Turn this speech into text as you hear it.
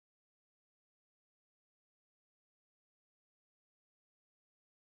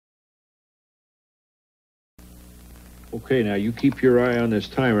Okay, now you keep your eye on this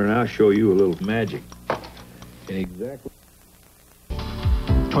timer, and I'll show you a little magic. And exactly.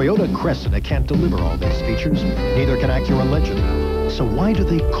 Toyota Cressida can't deliver all these features. Neither can Acura Legend. So why do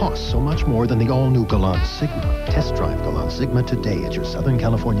they cost so much more than the all-new Galant Sigma? Test drive Galant Sigma today at your Southern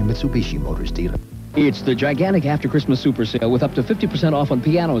California Mitsubishi Motors dealer. It's the gigantic after-Christmas super sale with up to 50% off on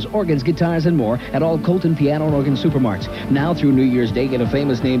pianos, organs, guitars, and more at all Colton Piano and Organ Supermarts. Now through New Year's Day, get a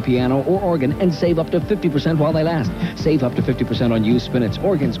famous name piano or organ and save up to 50% while they last. Save up to 50% on used spinets,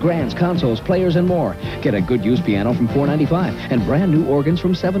 organs, grands, consoles, players, and more. Get a good used piano from $4.95 and brand new organs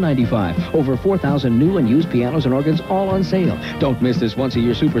from $7.95. Over 4,000 new and used pianos and organs all on sale. Don't miss this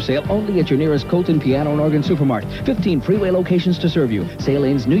once-a-year super sale only at your nearest Colton Piano and Organ Supermart. 15 freeway locations to serve you. Sale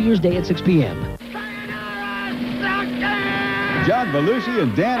ends New Year's Day at 6 p.m. John Belushi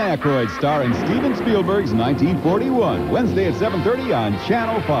and Dan Aykroyd starring Steven Spielberg's 1941. Wednesday at 7:30 on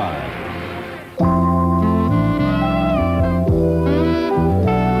Channel 5.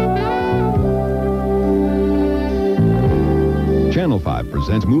 Channel 5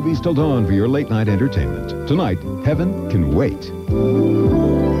 presents Movies Till Dawn for your late-night entertainment. Tonight, Heaven Can Wait.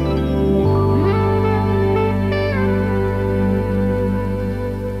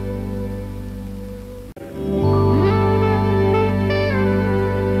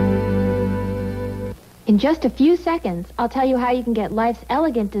 In just a few seconds, I'll tell you how you can get Life's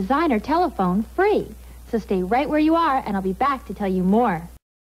elegant designer telephone free. So stay right where you are, and I'll be back to tell you more.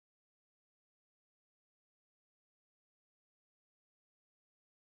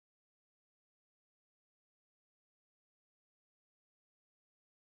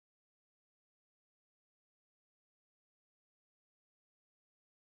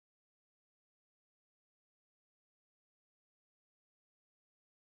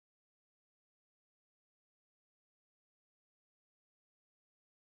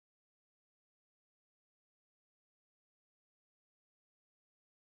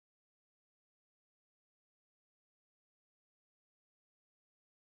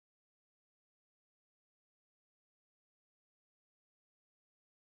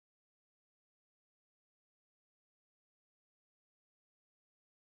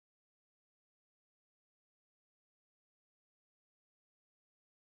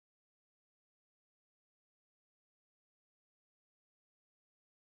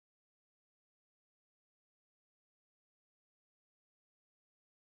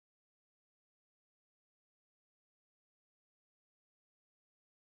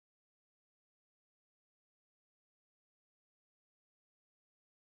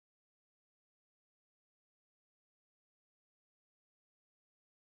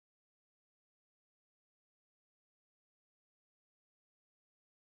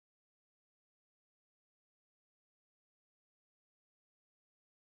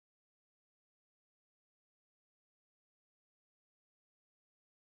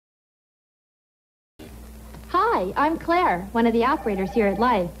 Hi, I'm Claire, one of the operators here at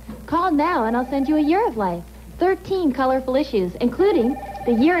Life. Call now and I'll send you a year of Life. 13 colorful issues, including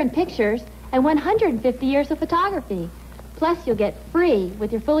the year in pictures and 150 years of photography. Plus, you'll get free,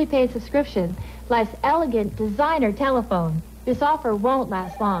 with your fully paid subscription, Life's elegant designer telephone. This offer won't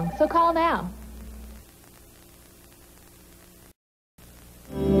last long, so call now.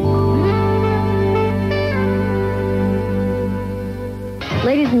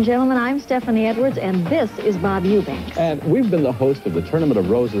 Ladies and gentlemen, I'm Stephanie Edwards, and this is Bob Eubanks. And we've been the host of the Tournament of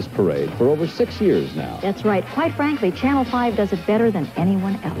Roses Parade for over 6 years now. That's right. Quite frankly, Channel 5 does it better than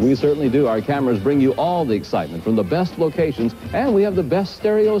anyone else. We certainly do. Our cameras bring you all the excitement from the best locations, and we have the best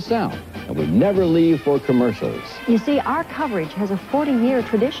stereo sound. And we never leave for commercials. You see, our coverage has a 40-year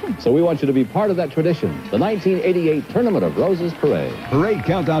tradition. So we want you to be part of that tradition, the 1988 Tournament of Roses Parade. Parade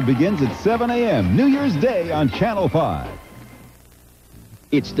countdown begins at 7 a.m. New Year's Day on Channel 5.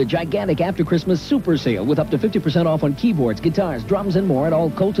 It's the gigantic after-Christmas super sale with up to 50% off on keyboards, guitars, drums, and more at all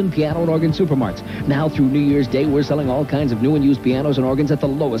Colton Piano and Organ Supermarts. Now through New Year's Day, we're selling all kinds of new and used pianos and organs at the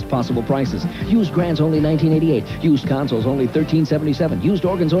lowest possible prices. Used grands only $19.88, used consoles only $13.77, used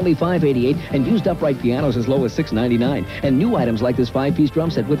organs only $5.88, and used upright pianos as low as $6.99. And new items like this 5-piece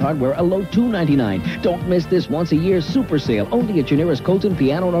drum set with hardware a low $2.99. Don't miss this once-a-year super sale only at your nearest Colton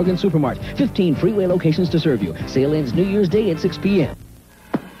Piano and Organ Supermart. 15 freeway locations to serve you. Sale ends New Year's Day at 6 p.m.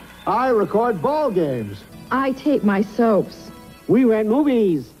 I record ball games. I tape my soaps. We rent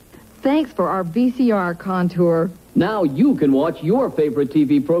movies. Thanks for our VCR contour. Now you can watch your favorite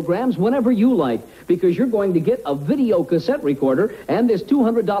TV programs whenever you like, because you're going to get a video cassette recorder and this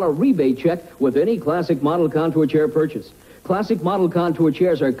 $200 rebate check with any classic model contour chair purchase. Classic model contour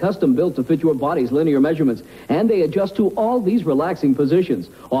chairs are custom built to fit your body's linear measurements, and they adjust to all these relaxing positions,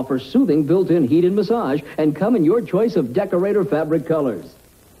 offer soothing built-in heat and massage, and come in your choice of decorator fabric colors.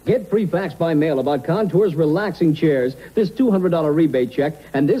 Get free fax by mail about Contour's relaxing chairs, this $200 rebate check,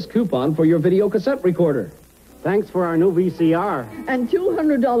 and this coupon for your video cassette recorder. Thanks for our new VCR. And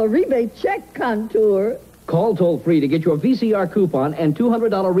 $200 rebate check, Contour. Call toll-free to get your VCR coupon and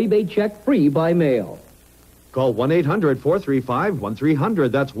 $200 rebate check free by mail. Call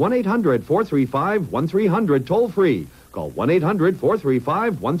 1-800-435-1300. That's 1-800-435-1300, toll-free. Call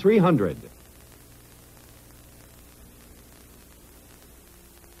 1-800-435-1300.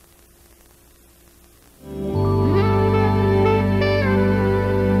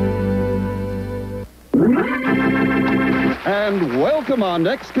 And welcome our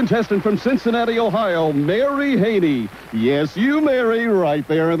next contestant from Cincinnati, Ohio, Mary Haney. Yes, you, Mary, right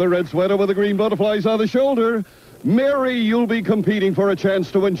there in the red sweater with the green butterflies on the shoulder. Mary, you'll be competing for a chance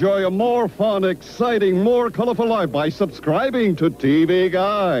to enjoy a more fun, exciting, more colorful life by subscribing to TV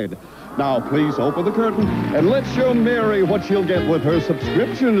Guide. Now, please open the curtain and let's show Mary what she'll get with her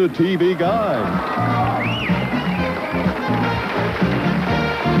subscription to TV Guide.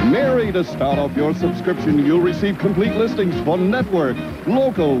 Mary, to start off your subscription, you'll receive complete listings for network,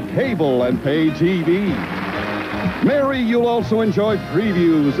 local, cable, and pay TV. Mary, you'll also enjoy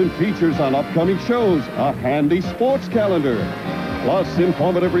previews and features on upcoming shows, a handy sports calendar, plus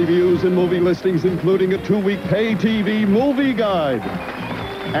informative reviews and movie listings, including a 2-week pay TV movie guide.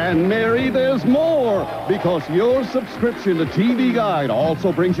 And Mary, there's more, because your subscription to TV Guide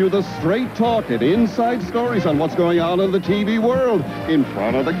also brings you the straight talk and inside stories on what's going on in the TV world, in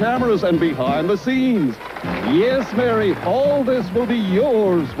front of the cameras and behind the scenes. Yes, Mary, all this will be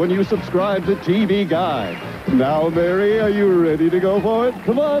yours when you subscribe to TV Guide. Now, Mary, are you ready to go for it?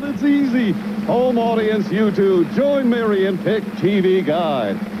 Come on, it's easy. Home audience, you two, join Mary and pick TV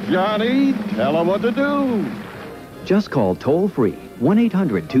Guide. Johnny, tell them what to do. Just call toll-free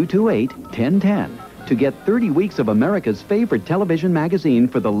 1-800-228-1010 to get 30 weeks of America's favorite television magazine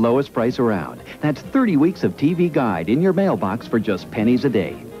for the lowest price around. That's 30 weeks of TV Guide in your mailbox for just pennies a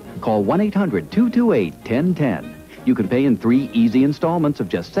day. Call 1-800-228-1010. You can pay in 3 easy installments of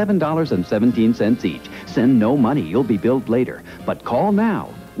just $7.17 each. Send no money. You'll be billed later. But call now.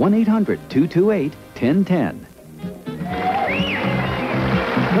 1-800-228-1010.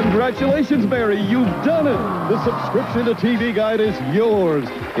 Congratulations, Mary. You've done it. The subscription to TV Guide is yours.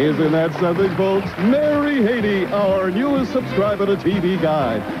 Isn't that something, folks? Mary Haney, our newest subscriber to TV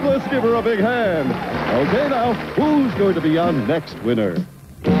Guide. Let's give her a big hand. Okay, now, who's going to be our next winner?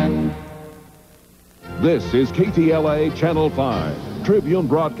 This is KTLA Channel 5, Tribune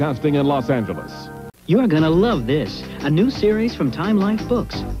Broadcasting in Los Angeles. You're gonna love this. A new series from Time Life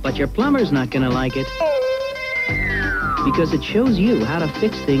Books. But your plumber's not gonna like it. Because it shows you how to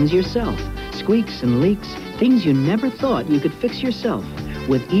fix things yourself. Squeaks and leaks, things you never thought you could fix yourself.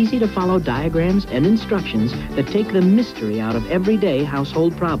 With easy-to-follow diagrams and instructions that take the mystery out of everyday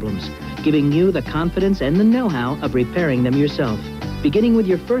household problems, giving you the confidence and the know-how of repairing them yourself. Beginning with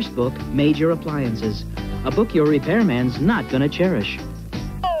your first book, Major Appliances. A book your repairman's not gonna cherish.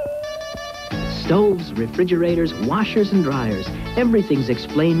 Stoves, refrigerators, washers, and dryers. Everything's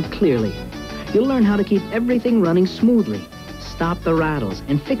explained clearly. You'll learn how to keep everything running smoothly, stop the rattles,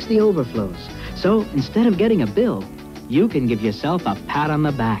 and fix the overflows. So instead of getting a bill, you can give yourself a pat on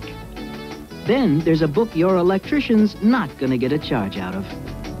the back. Then there's a book your electrician's not gonna get a charge out of.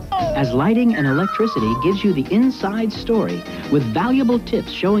 As Lighting and Electricity gives you the inside story with valuable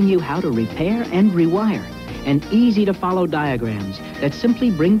tips showing you how to repair and rewire, and easy-to-follow diagrams that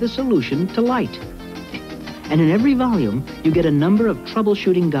simply bring the solution to light. And in every volume, you get a number of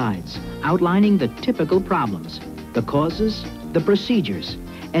troubleshooting guides outlining the typical problems, the causes, the procedures.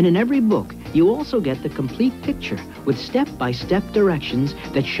 And in every book, you also get the complete picture with step-by-step directions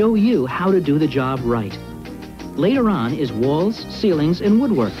that show you how to do the job right. Later on is Walls, Ceilings, and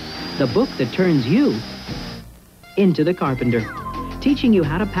Woodwork, the book that turns you into the carpenter, teaching you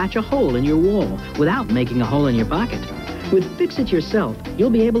how to patch a hole in your wall without making a hole in your pocket. With Fix It Yourself, you'll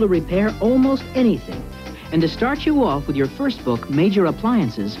be able to repair almost anything. And to start you off with your first book, Major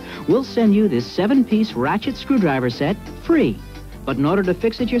Appliances, we'll send you this 7-piece ratchet screwdriver set free. But in order to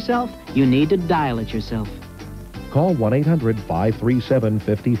fix it yourself, you need to dial it yourself. Call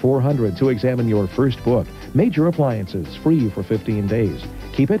 1-800-537-5400 to examine your first book, Major Appliances, free for 15 days.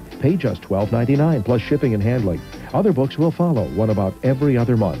 Keep it, pay just $12.99 plus shipping and handling. Other books will follow, one about every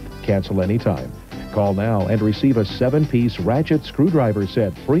other month. Cancel anytime. Call now and receive a 7-piece ratchet screwdriver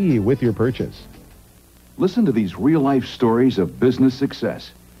set free with your purchase. Listen to these real-life stories of business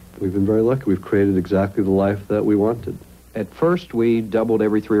success. We've been very lucky. We've created exactly the life that we wanted. At first, we doubled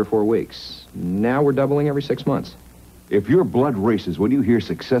every 3 or 4 weeks. Now we're doubling every 6 months. If your blood races when you hear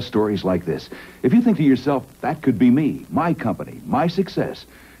success stories like this, if you think to yourself, that could be me, my company, my success,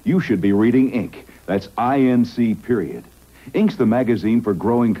 you should be reading Inc. That's I-N-C, period. Inc.'s the magazine for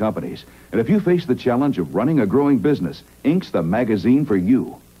growing companies. And if you face the challenge of running a growing business, Inc.'s the magazine for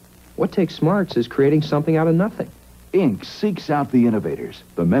you. What takes smarts is creating something out of nothing. Inc. seeks out the innovators,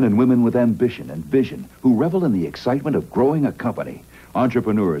 the men and women with ambition and vision who revel in the excitement of growing a company.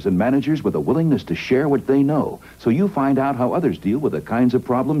 Entrepreneurs and managers with a willingness to share what they know, so you find out how others deal with the kinds of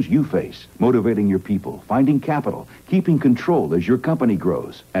problems you face, motivating your people, finding capital, keeping control as your company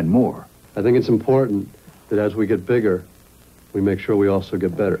grows, and more. I think it's important that as we get bigger, we make sure we also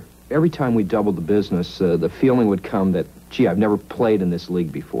get better. Every time we doubled the business, the feeling would come that, gee, I've never played in this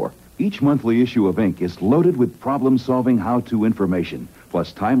league before. Each monthly issue of Inc. is loaded with problem-solving how-to information,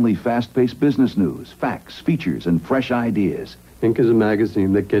 plus timely, fast-paced business news, facts, features, and fresh ideas. Inc. is a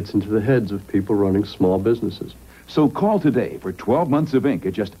magazine that gets into the heads of people running small businesses. So call today for 12 months of Inc.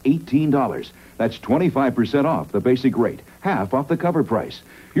 at just $18. That's 25% off the basic rate, half off the cover price.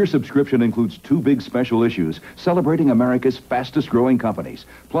 Your subscription includes 2 big special issues celebrating America's fastest-growing companies,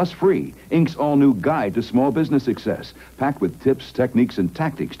 plus free Inc.'s all-new Guide to Small Business Success, packed with tips, techniques, and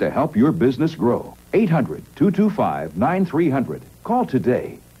tactics to help your business grow. 800-225-9300. Call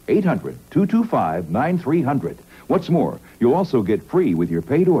today. 800-225-9300. What's more, you'll also get free with your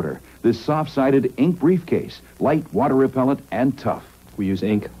paid order this soft-sided Inc. briefcase, light, water-repellent, and tough. We use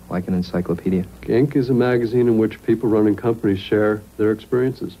Inc. like an encyclopedia. Inc. is a magazine in which people running companies share their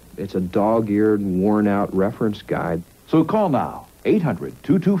experiences. It's a dog-eared, worn-out reference guide. So call now.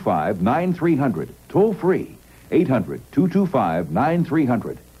 800-225-9300. Toll free.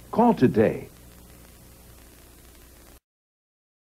 800-225-9300. Call today.